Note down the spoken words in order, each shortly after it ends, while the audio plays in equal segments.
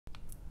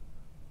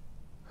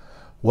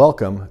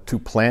Welcome to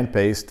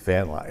Plant-Based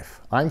Van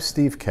Life. I'm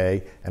Steve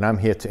K, and I'm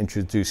here to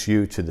introduce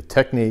you to the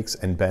techniques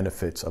and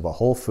benefits of a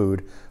whole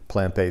food,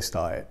 plant-based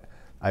diet.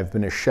 I've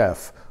been a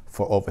chef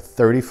for over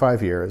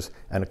 35 years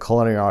and a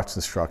culinary arts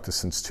instructor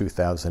since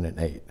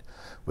 2008.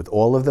 With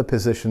all of the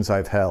positions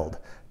I've held,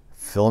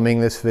 filming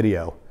this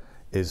video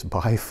is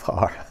by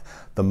far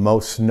the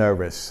most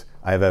nervous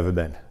I've ever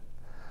been.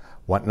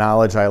 What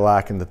knowledge I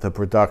lack in the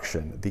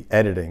production, the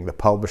editing, the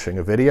publishing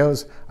of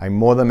videos, I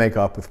more than make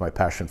up with my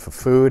passion for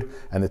food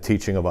and the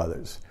teaching of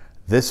others.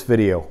 This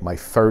video, my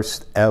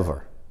first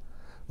ever,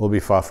 will be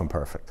far from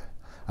perfect.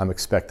 I'm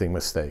expecting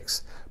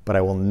mistakes, but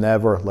I will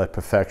never let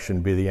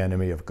perfection be the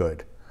enemy of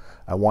good.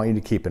 I want you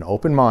to keep an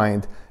open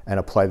mind and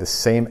apply the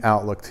same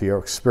outlook to your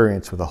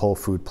experience with a whole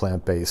food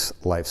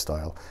plant-based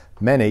lifestyle.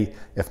 Many,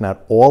 if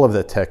not all of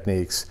the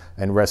techniques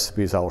and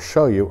recipes I will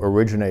show you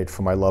originate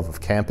from my love of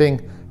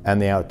camping and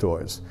the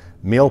outdoors.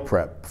 Meal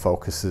prep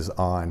focuses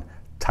on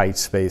tight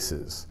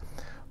spaces,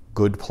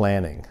 good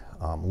planning,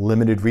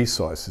 limited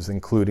resources,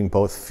 including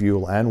both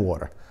fuel and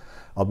water.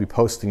 I'll be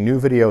posting new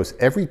videos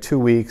every 2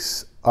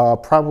 weeks,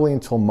 probably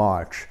until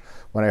March,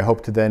 when I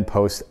hope to then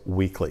post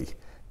weekly.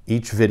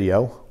 Each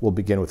video will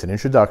begin with an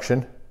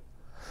introduction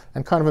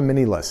and kind of a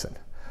mini lesson,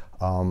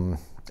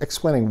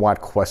 explaining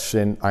what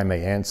question I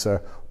may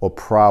answer or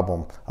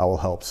problem I will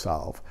help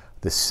solve.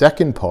 The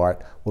second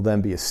part will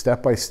then be a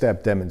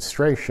step-by-step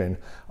demonstration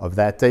of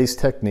that day's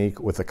technique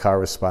with a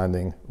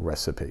corresponding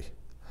recipe.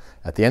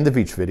 At the end of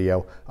each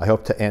video, I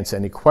hope to answer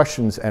any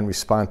questions and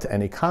respond to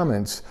any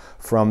comments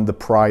from the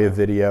prior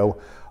video,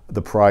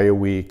 the prior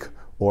week,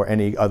 or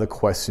any other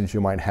questions you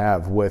might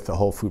have with a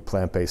whole food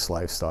plant-based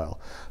lifestyle.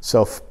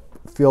 So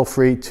feel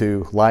free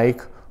to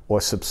like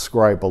or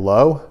subscribe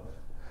below,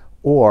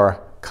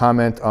 or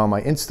comment on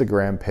my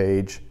Instagram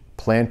page,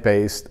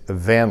 Plant-Based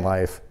Van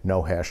Life,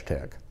 no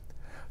hashtag.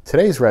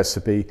 Today's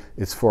recipe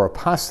is for a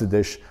pasta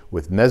dish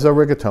with mezzi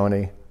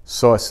rigatoni,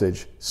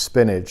 sausage,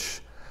 spinach,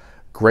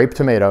 grape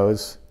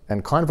tomatoes,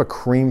 and kind of a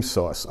cream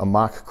sauce, a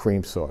mock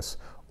cream sauce.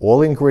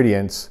 All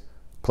ingredients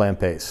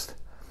plant-based.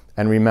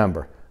 And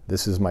remember,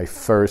 this is my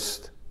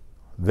first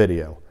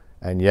video.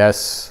 And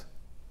yes,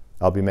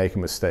 I'll be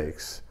making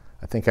mistakes.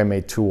 I think I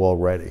made 2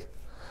 already.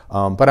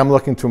 But I'm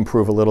looking to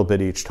improve a little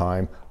bit each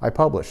time I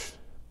publish.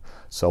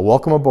 So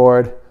welcome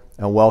aboard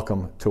and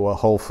welcome to a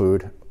whole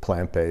food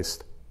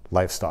plant-based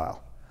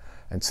lifestyle.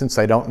 And since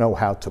I don't know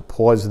how to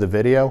pause the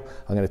video,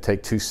 I'm going to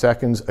take 2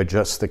 seconds,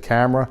 adjust the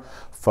camera,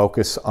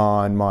 focus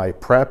on my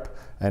prep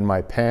and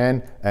my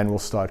pan, and we'll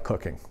start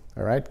cooking.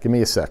 All right, give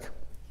me a sec.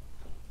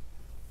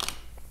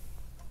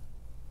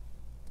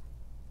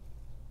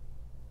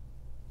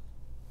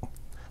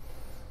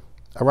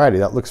 Alrighty,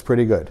 that looks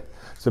pretty good.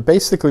 So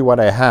basically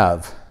what I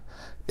have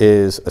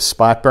is a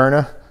spot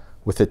burner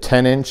with a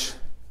 10-inch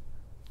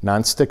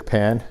nonstick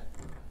pan,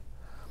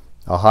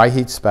 a high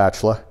heat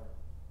spatula,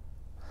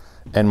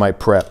 and my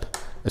prep.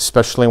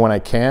 Especially when I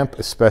camp,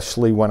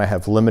 especially when I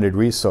have limited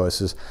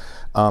resources.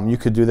 You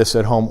could do this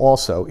at home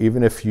also.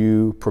 Even if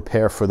you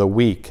prepare for the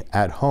week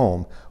at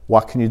home,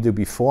 what can you do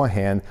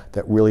beforehand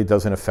that really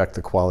doesn't affect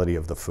the quality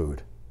of the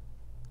food?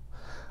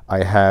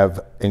 I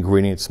have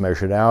ingredients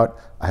measured out,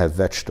 I have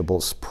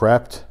vegetables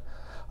prepped,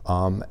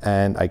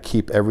 and I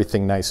keep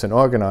everything nice and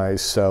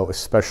organized, so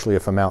especially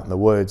if I'm out in the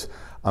woods,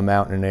 I'm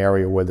out in an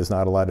area where there's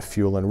not a lot of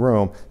fuel and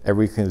room,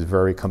 everything is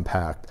very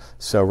compact.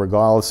 So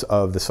regardless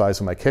of the size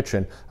of my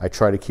kitchen, I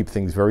try to keep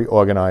things very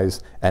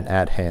organized and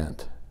at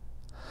hand.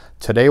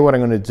 Today what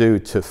I'm going to do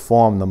to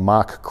form the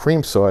mock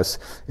cream sauce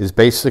is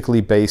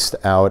basically based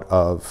out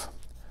of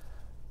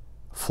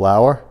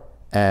flour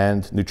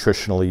and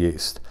nutritional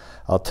yeast.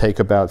 I'll take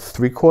about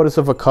 3/4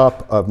 of a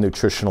cup of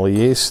nutritional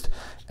yeast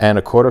and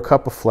a 1/4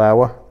 cup of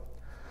flour,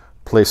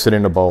 place it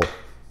in a bowl.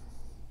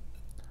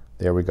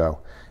 There we go.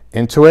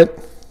 Into it,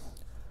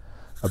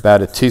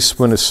 about a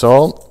teaspoon of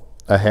salt,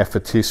 a 1/2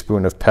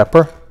 teaspoon of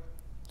pepper.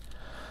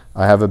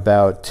 I have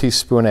about 1.5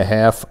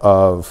 teaspoons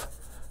of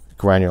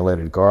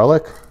granulated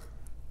garlic.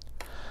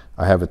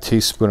 I have 1.5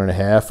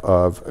 teaspoons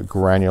of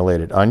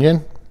granulated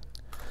onion.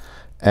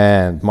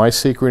 And my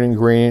secret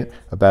ingredient,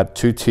 about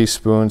 2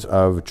 teaspoons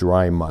of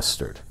dry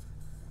mustard.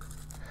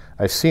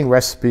 I've seen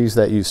recipes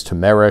that use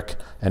turmeric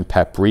and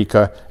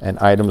paprika and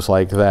items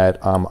like that.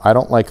 I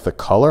don't like the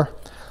color,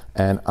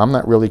 and I'm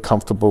not really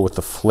comfortable with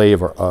the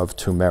flavor of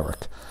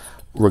turmeric.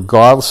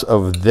 Regardless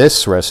of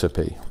this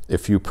recipe,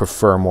 if you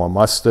prefer more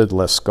mustard,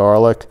 less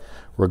garlic,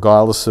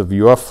 regardless of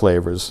your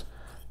flavors,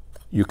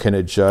 you can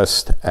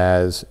adjust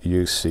as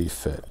you see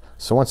fit.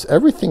 So once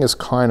everything is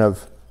kind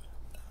of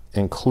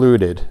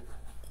included,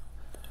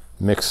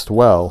 mixed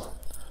well,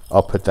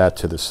 I'll put that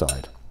to the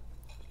side.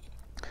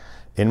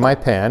 In my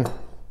pan,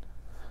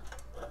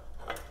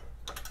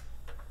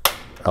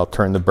 I'll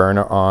turn the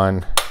burner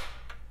on.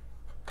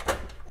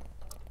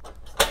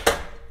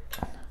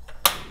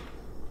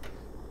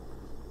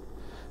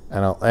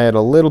 And I'll add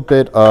a little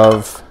bit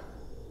of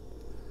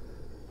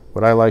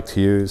what I like to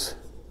use,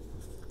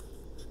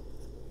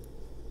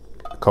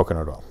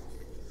 coconut oil.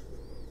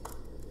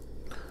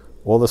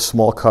 All the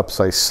small cups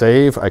I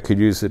save, I could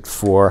use it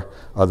for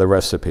other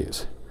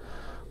recipes.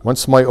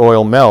 Once my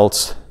oil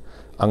melts,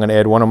 I'm going to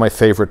add one of my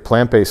favorite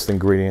plant-based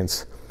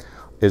ingredients,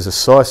 is a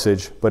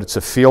sausage, but it's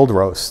a field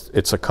roast.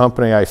 It's a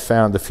company I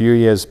found a few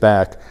years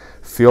back.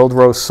 Field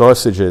roast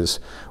sausages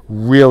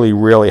really,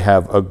 really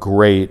have a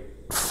great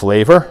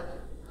flavor.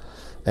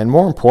 And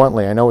more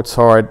importantly, I know it's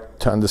hard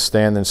to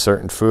understand in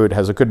certain food, it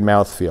has a good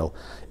mouthfeel.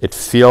 It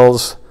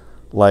feels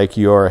like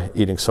you're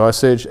eating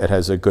sausage. It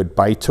has a good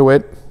bite to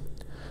it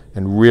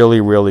and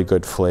really, really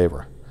good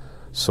flavor.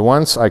 So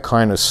once I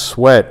kind of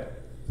sweat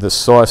the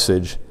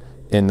sausage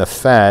in the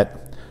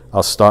fat,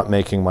 I'll start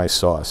making my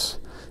sauce.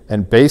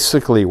 And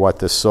basically what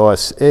the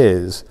sauce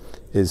is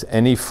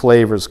any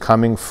flavors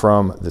coming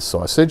from the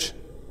sausage.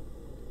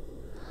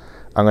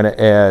 I'm going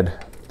to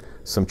add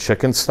some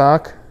chicken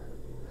stock,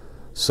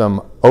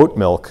 some oat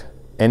milk,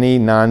 any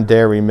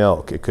non-dairy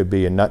milk. It could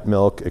be a nut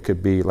milk, it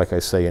could be, like I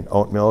say, an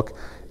oat milk.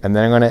 And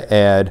then I'm going to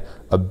add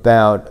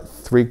about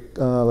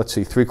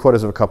 3/4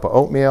 of a cup of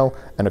oatmeal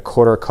and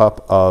 1/4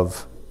 cup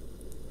of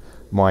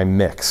my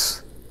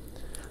mix.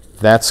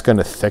 That's going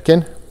to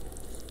thicken.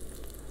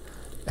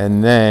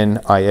 And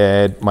then I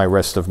add my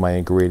rest of my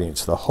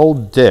ingredients. The whole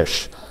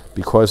dish,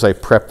 because I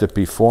prepped it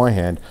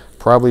beforehand,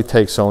 probably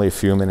takes only a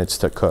few minutes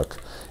to cook.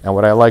 And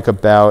what I like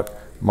about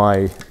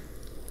my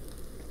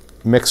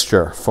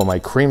mixture for my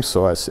cream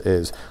sauce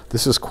is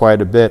this is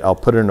quite a bit. I'll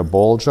put it in a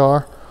bowl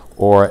jar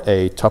or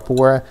a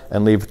Tupperware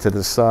and leave it to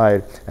the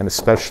side. And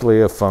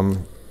especially if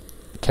I'm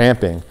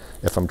camping,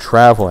 if I'm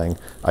traveling,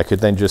 I could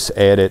then just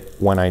add it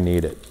when I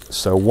need it.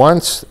 So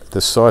once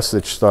the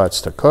sausage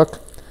starts to cook,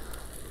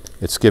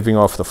 it's giving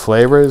off the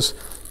flavors,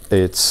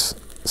 it's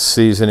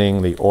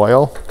seasoning the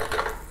oil.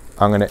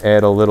 I'm going to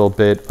add a little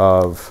bit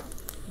of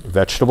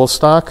vegetable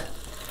stock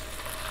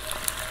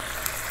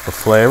for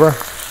flavor.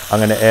 I'm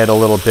going to add a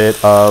little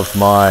bit of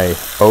my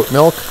oat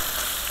milk,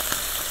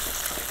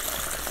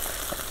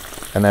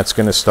 and that's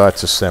going to start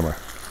to simmer.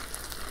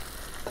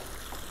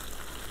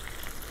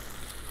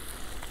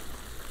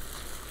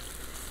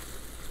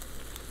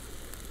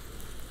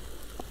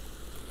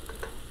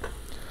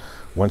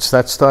 Once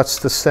that starts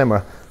to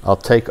simmer, I'll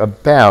take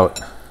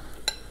about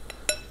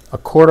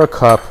 1/4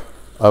 cup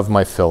of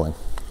my filling.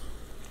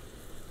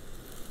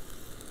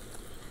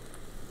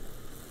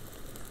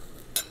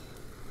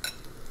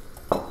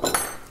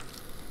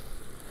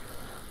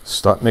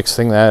 Start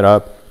mixing that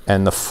up,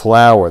 and the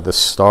flour, the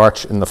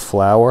starch in the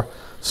flour,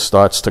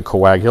 starts to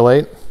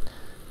coagulate,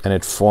 and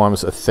it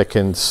forms a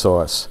thickened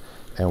sauce.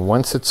 And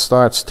once it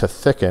starts to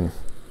thicken,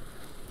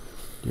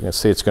 you can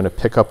see it's going to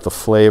pick up the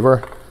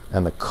flavor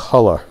and the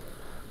color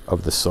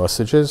of the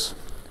sausages.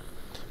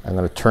 I'm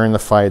going to turn the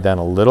fire down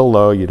a little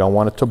low. You don't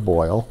want it to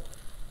boil.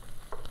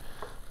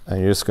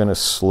 And you're just going to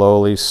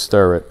slowly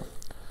stir it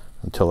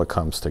until it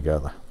comes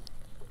together.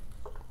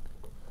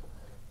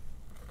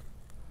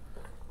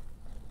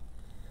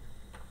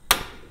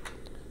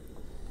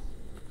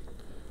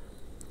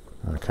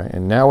 Okay,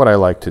 and now what I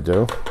like to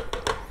do,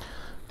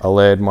 I'll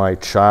add my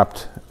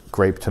chopped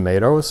grape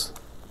tomatoes.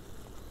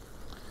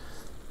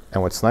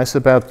 And what's nice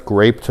about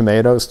grape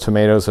tomatoes,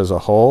 tomatoes as a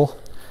whole,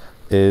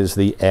 is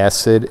the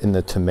acid in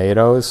the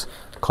tomatoes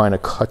kind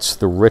of cuts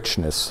the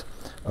richness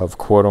of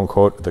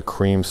quote-unquote the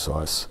cream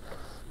sauce.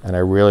 And I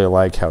really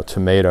like how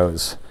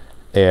tomatoes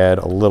add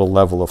a little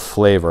level of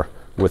flavor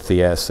with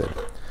the acid.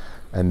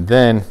 And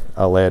then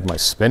I'll add my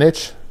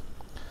spinach.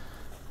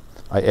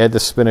 I add the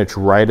spinach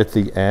right at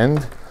the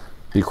end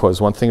because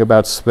one thing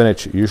about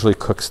spinach, it usually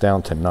cooks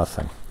down to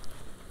nothing.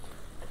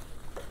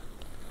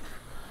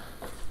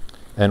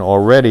 And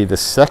already the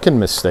second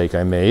mistake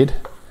I made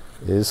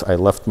is I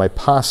left my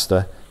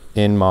pasta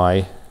in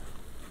my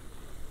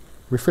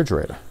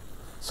refrigerator.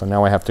 So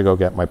now I have to go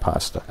get my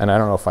pasta. And I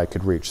don't know if I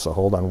could reach, so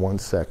hold on one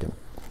second.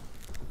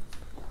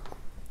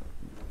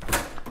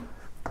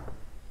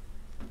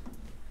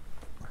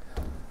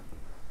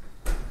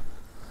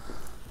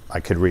 I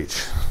could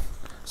reach.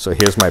 So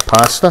here's my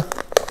pasta.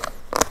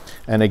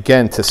 And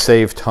again, to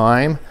save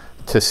time,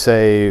 to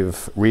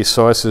save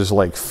resources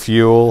like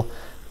fuel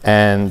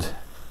and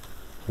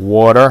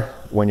water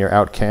when you're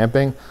out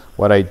camping,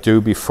 what I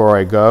do before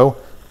I go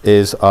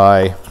is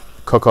I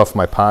cook off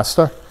my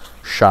pasta,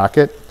 shock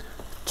it,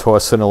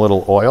 toss in a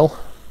little oil,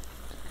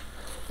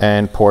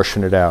 and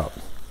portion it out.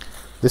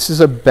 This is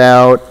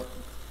about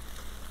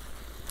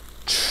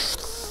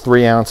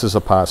 3 ounces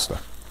of pasta.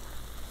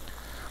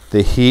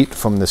 The heat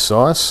from the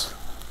sauce,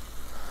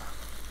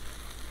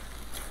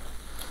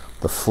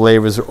 the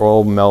flavors are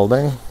all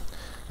melding,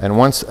 and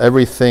once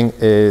everything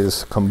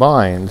is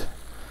combined,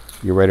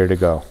 you're ready to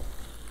go.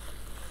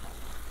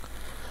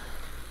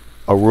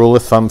 A rule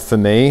of thumb for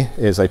me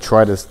is I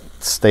try to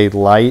stay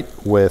light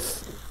with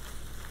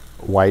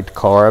white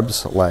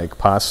carbs like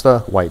pasta,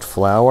 white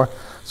flour.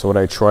 So what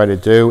I try to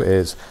do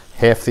is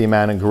half the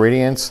amount of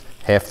ingredients,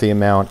 half the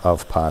amount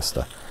of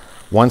pasta.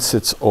 Once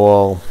it's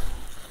all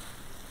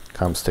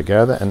comes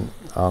together, and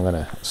I'm going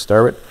to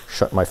stir it,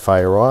 shut my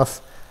fire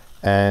off,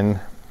 and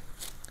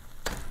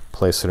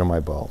place it in my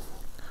bowl.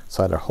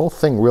 So the whole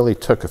thing really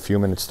took a few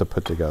minutes to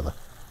put together.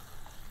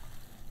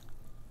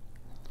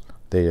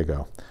 There you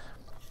go.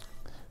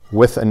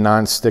 With a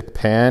non-stick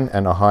pan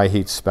and a high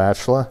heat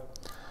spatula.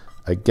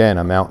 Again,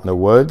 I'm out in the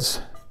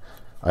woods.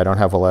 I don't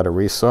have a lot of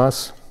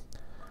resource.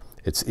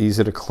 It's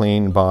easy to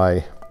clean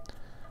by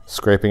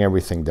scraping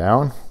everything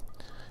down.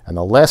 And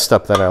the last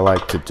step that I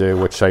like to do,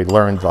 which I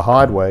learned the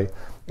hard way,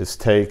 is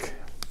take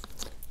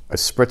a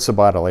spritzer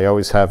bottle I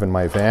always have in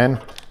my van,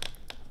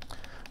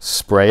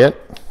 spray it,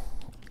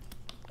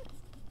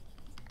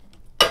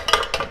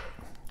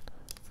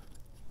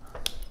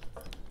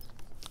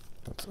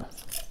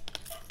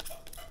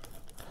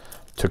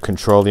 to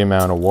control the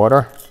amount of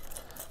water,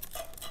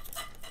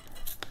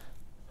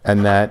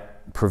 and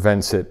that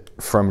prevents it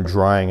from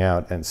drying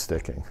out and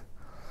sticking.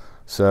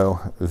 So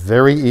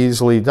very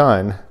easily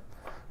done.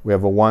 We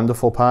have a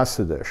wonderful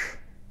pasta dish.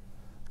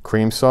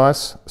 Cream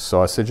sauce,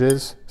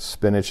 sausages,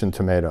 spinach, and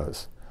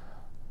tomatoes.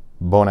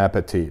 Bon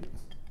appetit.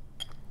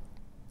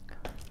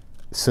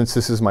 Since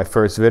this is my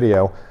first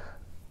video,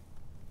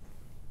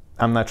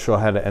 I'm not sure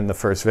how to end the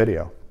first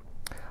video.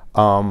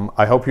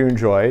 I hope you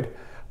enjoyed.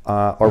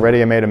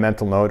 Already I made a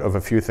mental note of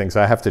a few things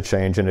I have to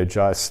change and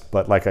adjust,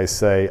 but like I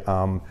say,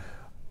 I'm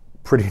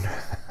pretty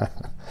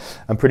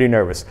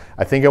nervous.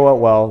 I think it went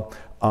well,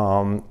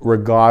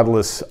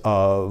 regardless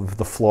of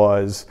the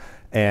flaws,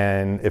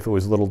 and if it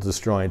was a little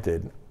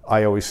disjointed.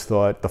 I always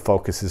thought the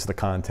focus is the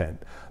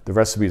content. The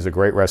recipe is a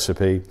great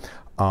recipe.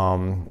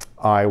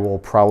 I will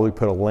probably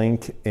put a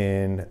link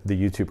in the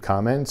YouTube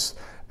comments,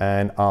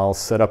 and I'll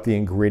set up the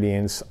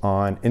ingredients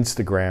on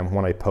Instagram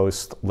when I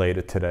post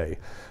later today.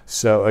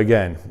 So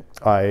again,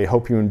 I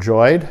hope you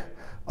enjoyed.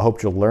 I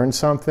hope you'll learn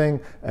something,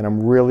 and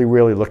I'm really,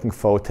 really looking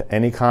forward to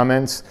any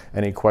comments,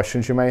 any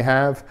questions you may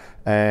have,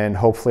 and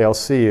hopefully I'll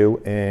see you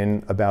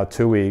in about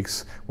 2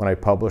 weeks when I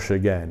publish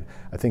again.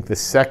 I think the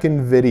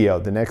second video,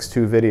 the next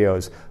 2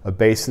 videos, are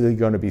basically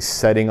going to be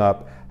setting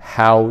up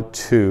how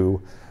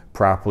to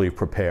properly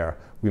prepare.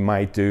 We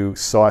might do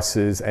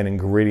sauces and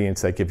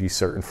ingredients that give you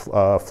certain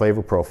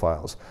flavor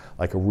profiles,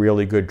 like a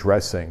really good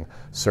dressing,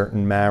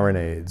 certain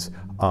marinades,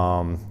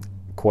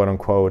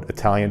 quote-unquote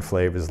Italian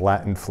flavors,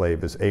 Latin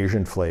flavors,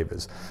 Asian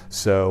flavors.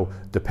 So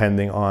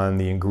depending on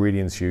the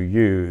ingredients you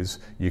use,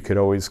 you could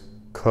always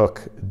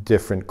cook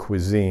different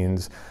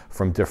cuisines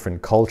from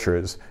different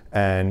cultures,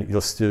 and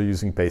you're still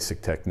using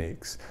basic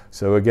techniques.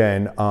 So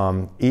again,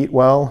 eat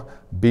well,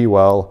 be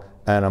well,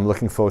 and I'm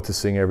looking forward to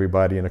seeing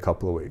everybody in a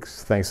couple of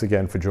weeks. Thanks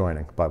again for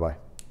joining. Bye-bye.